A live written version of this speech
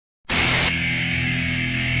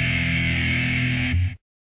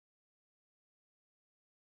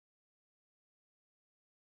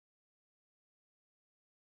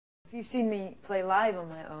If you've seen me play live on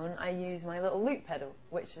my own, I use my little loop pedal,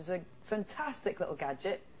 which is a fantastic little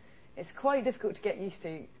gadget. It's quite difficult to get used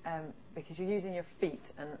to because you're using your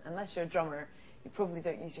feet, and unless you're a drummer, you probably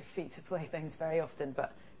don't use your feet to play things very often,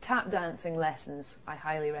 but tap dancing lessons I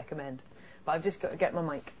highly recommend. But I've just got to get my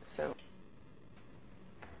mic, so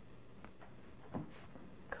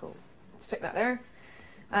cool. Stick that there.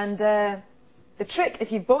 And the trick,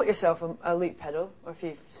 if you bought yourself a loop pedal, or if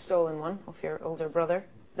you've stolen one off your older brother,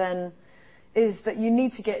 then is that you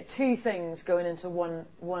need to get two things going into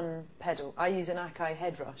one pedal. I use an Akai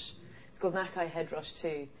Headrush. It's called an Akai Headrush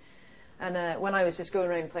 2. And when I was just going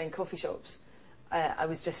around playing coffee shops, I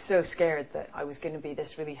was just so scared that I was going to be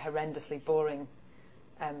this really horrendously boring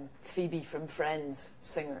Phoebe from Friends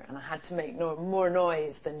singer, and I had to make more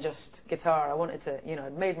noise than just guitar. I wanted to,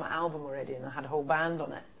 I'd made my album already and I had a whole band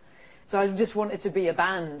on it. So I just wanted to be a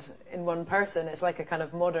band in one person. It's like a kind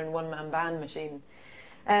of modern one-man band machine.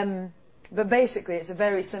 But basically, it's a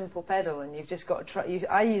very simple pedal, and you've just got to try.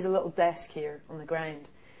 I use a little desk here on the ground,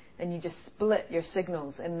 and you just split your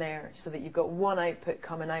signals in there so that you've got one output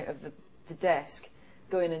coming out of the desk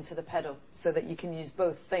going into the pedal, so that you can use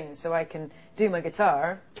both things. So I can do my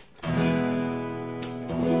guitar, so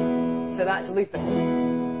that's looping,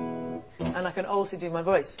 and I can also do my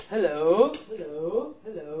voice. Hello, hello,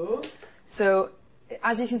 hello. So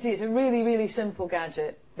as you can see, it's a really, really simple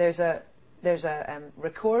gadget. There's a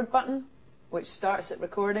record button, which starts at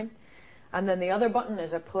recording, and then the other button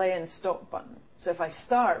is a play and stop button. So if I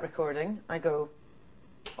start recording, I go,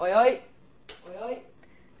 oi oi, oi oi.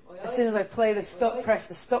 As soon as I press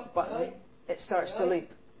the stop button, it starts to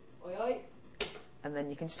loop. And then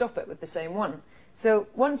you can stop it with the same one. So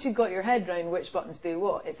once you've got your head around which buttons do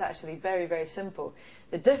what, it's actually very, very simple.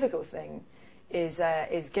 The difficult thing is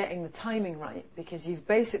getting the timing right, because you've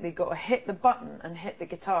basically got to hit the button and hit the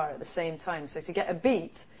guitar at the same time. So to get a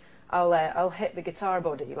beat, I'll hit the guitar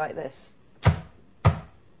body like this.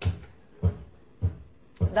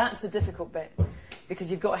 That's the difficult bit, because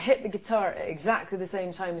you've got to hit the guitar at exactly the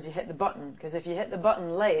same time as you hit the button, because if you hit the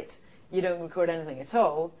button late, you don't record anything at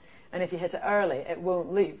all, and if you hit it early, it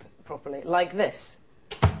won't loop properly, like this,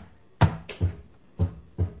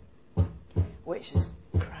 which is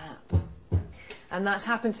crap. And that's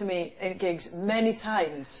happened to me in gigs many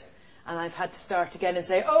times, and I've had to start again and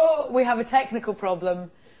say, oh, we have a technical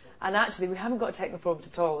problem. And actually, we haven't got a technical problem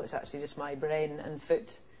at all. It's actually just my brain and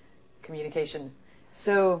foot communication.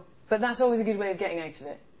 So, but that's always a good way of getting out of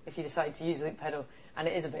it. If you decide to use a loop pedal, and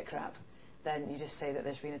it is a bit crap, then you just say that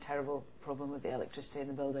there's been a terrible problem with the electricity in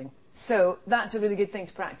the building. So that's a really good thing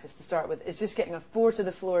to practice to start with. It's just getting a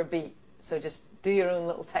 4-to-the-floor beat. So just do your own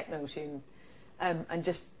little techno tune. And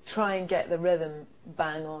just try and get the rhythm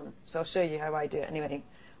bang on. So I'll show you how I do it anyway.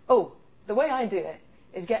 Oh, the way I do it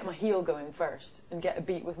is get my heel going first and get a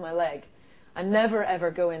beat with my leg. I never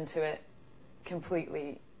ever go into it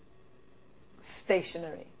completely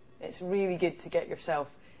stationary. It's really good to get yourself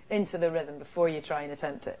into the rhythm before you try and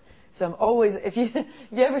attempt it. So I'm always, if you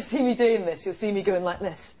ever see me doing this, you'll see me going like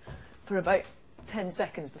this for about 10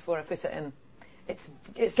 seconds before I put it in.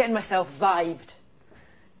 It's getting myself vibed.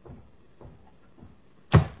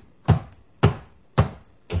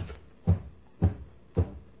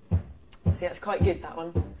 See, that's quite good, that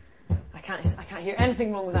one. I can't hear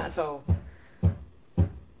anything wrong with that at all.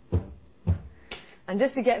 And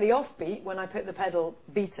just to get the offbeat, when I put the pedal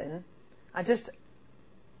beat in, I just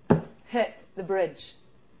hit the bridge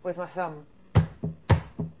with my thumb.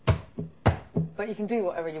 But you can do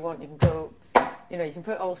whatever you want. You can go, you can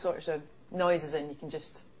put all sorts of noises in. You can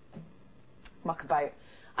just muck about.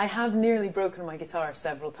 I have nearly broken my guitar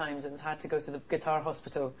several times and had to go to the guitar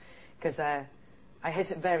hospital because I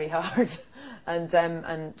hit it very hard,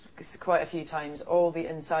 and quite a few times all the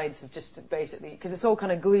insides have just basically, because it's all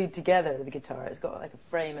kind of glued together, the guitar, it's got like a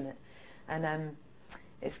frame in it, and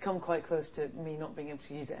it's come quite close to me not being able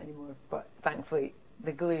to use it anymore, but thankfully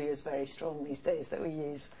the glue is very strong these days that we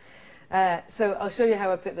use. So I'll show you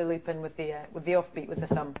how I put the loop in with the offbeat with the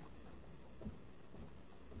thumb.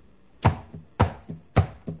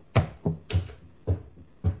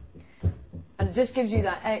 And it just gives you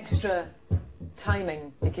that extra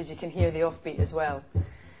timing because you can hear the offbeat as well.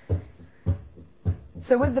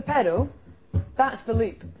 So with the pedal, that's the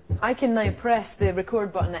loop. I can now press the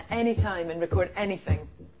record button at any time and record anything,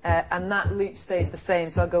 and that loop stays the same.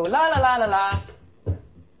 So I'll go la la la la la,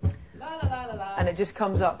 la la la la la, and it just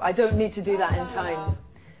comes up. I don't need to do that in time.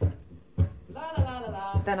 La la la la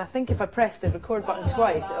la. Then I think if I press the record button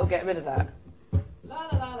twice, it'll get rid of that. La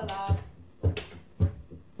la la la la.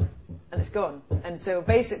 And it's gone. And so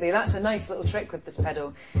basically that's a nice little trick with this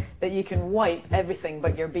pedal, that you can wipe everything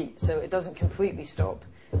but your beat, so it doesn't completely stop.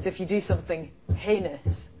 So if you do something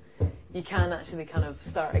heinous, you can actually kind of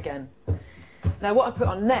start again. Now what I put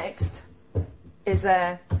on next is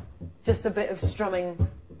just a bit of strumming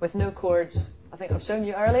with no chords. I think I've shown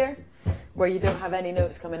you earlier, where you don't have any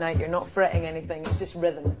notes coming out, you're not fretting anything, it's just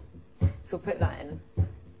rhythm. So put that in.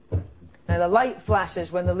 Now the light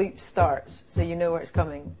flashes when the loop starts, so you know where it's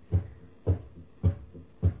coming.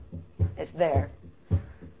 It's there.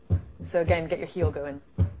 So again, get your heel going.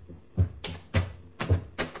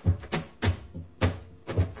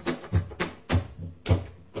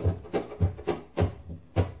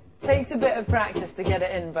 Takes a bit of practice to get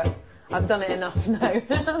it in, but I've done it enough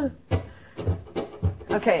now.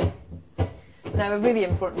 Okay. Now a really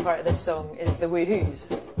important part of this song is the woohoos,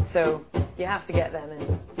 so you have to get them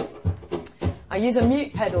in. I use a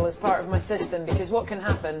mute pedal as part of my system because what can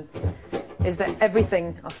happen is that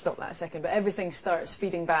everything, I'll stop that a second, but everything starts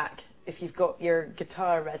feeding back if you've got your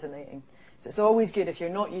guitar resonating. So it's always good if you're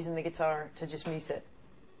not using the guitar to just mute it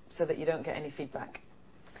so that you don't get any feedback.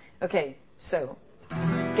 Okay, so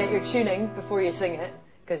get your tuning before you sing it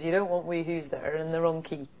because you don't want woohoos that are in the wrong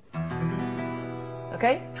key.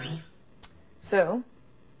 Okay? So,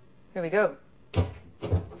 here we go.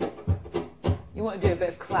 You want to do a bit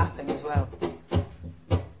of clapping as well.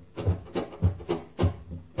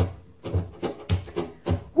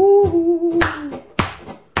 Woo!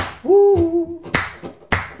 Woo!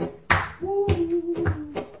 Woo!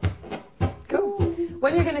 Cool.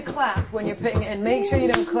 When you're going to clap, when you're putting it in, make sure you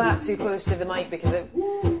don't clap too close to the mic because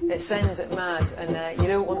it sends it mad and you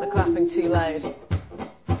don't want the clapping too loud.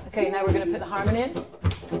 Okay, now we're going to put the harmony in.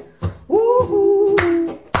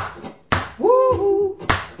 Woo-hoo! Woo-hoo!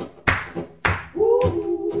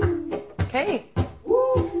 Woo-hoo! Okay.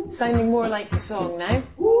 Sounding more like the song now.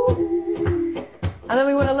 And then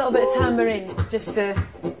we want a little bit of tambourine, just to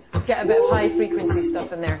get a bit of high frequency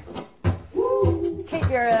stuff in there. Keep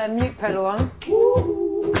your mute pedal on.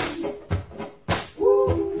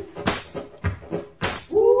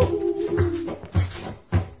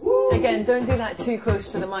 Again, don't do that too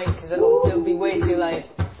close to the mic because it'll be way too loud.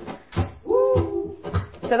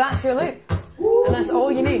 So that's your loop, and that's all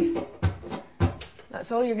you need.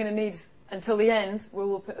 That's all you're going to need until the end, where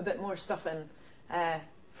we'll put a bit more stuff in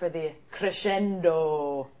for the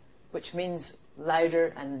crescendo, which means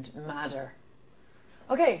louder and madder.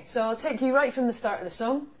 Okay, so I'll take you right from the start of the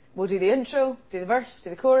song. We'll do the intro, do the verse, do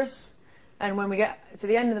the chorus, and when we get to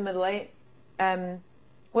the end of the middle eight,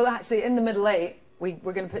 well actually in the middle eight,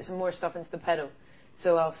 we're going to put some more stuff into the pedal.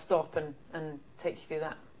 So I'll stop and take you through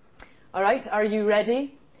that. Alright, are you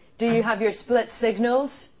ready? Do you have your split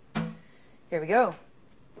signals? Here we go.